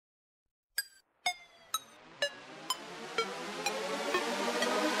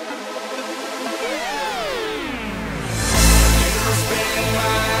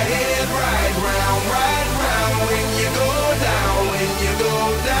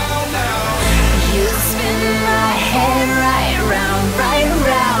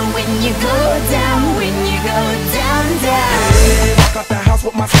go down, when you go down, down. Hey, walk out the house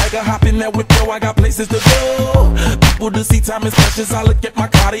with my swagger, hop in that whip, yo, I got places to go. People to see, time is precious, I look at my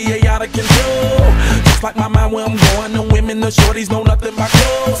Cartier out of control. Just like my mind where I'm going, the women, the shorties know nothing but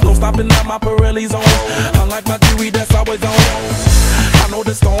clothes. No stopping at my Pirelli's on, unlike my jewelry that's always on. I know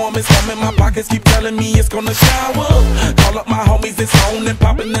the storm is coming, my pockets keep telling me it's gonna shower. Call up my homies, it's on and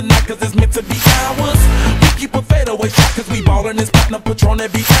popping the night, cause it's meant to be ours. We keep a fadeaway shot, cause we ballin' this platinum Patron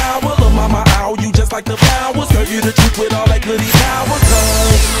every hour. Lil' mama, ow, you just like the flowers. Girl, you the truth with all that goody power,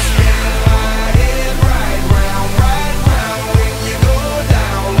 cause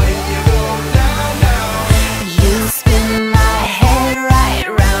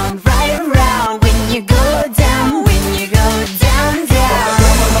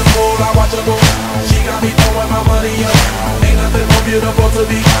beautiful to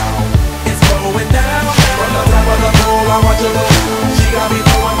be. It's going down. From the top of the pole, I watch her go. She got me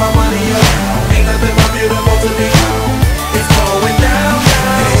throwing my money up. Ain't nothing more beautiful to be. It's going down.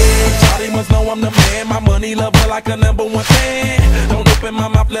 Hey, Charlie must know I'm the man. My money lover like a #1 fan. Don't open my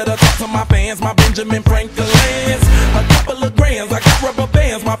mouth, let her talk to my fans. My Benjamin Franklin's. A couple of grands, I got rubber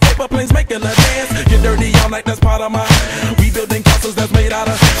bands. My paper planes making a dance. Get dirty all night, that's part of my. We building castles that's made out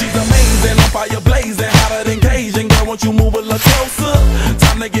of. She's amazing, on fire blazing, hotter than Cajun. Girl, won't you move a little closer?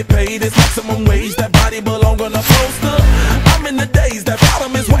 Time to get paid, it's maximum wage. That body belong on a poster. I'm in the days, that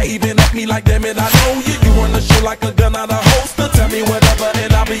bottom is waving at me like, damn it, I know you. You run the show like a gun out of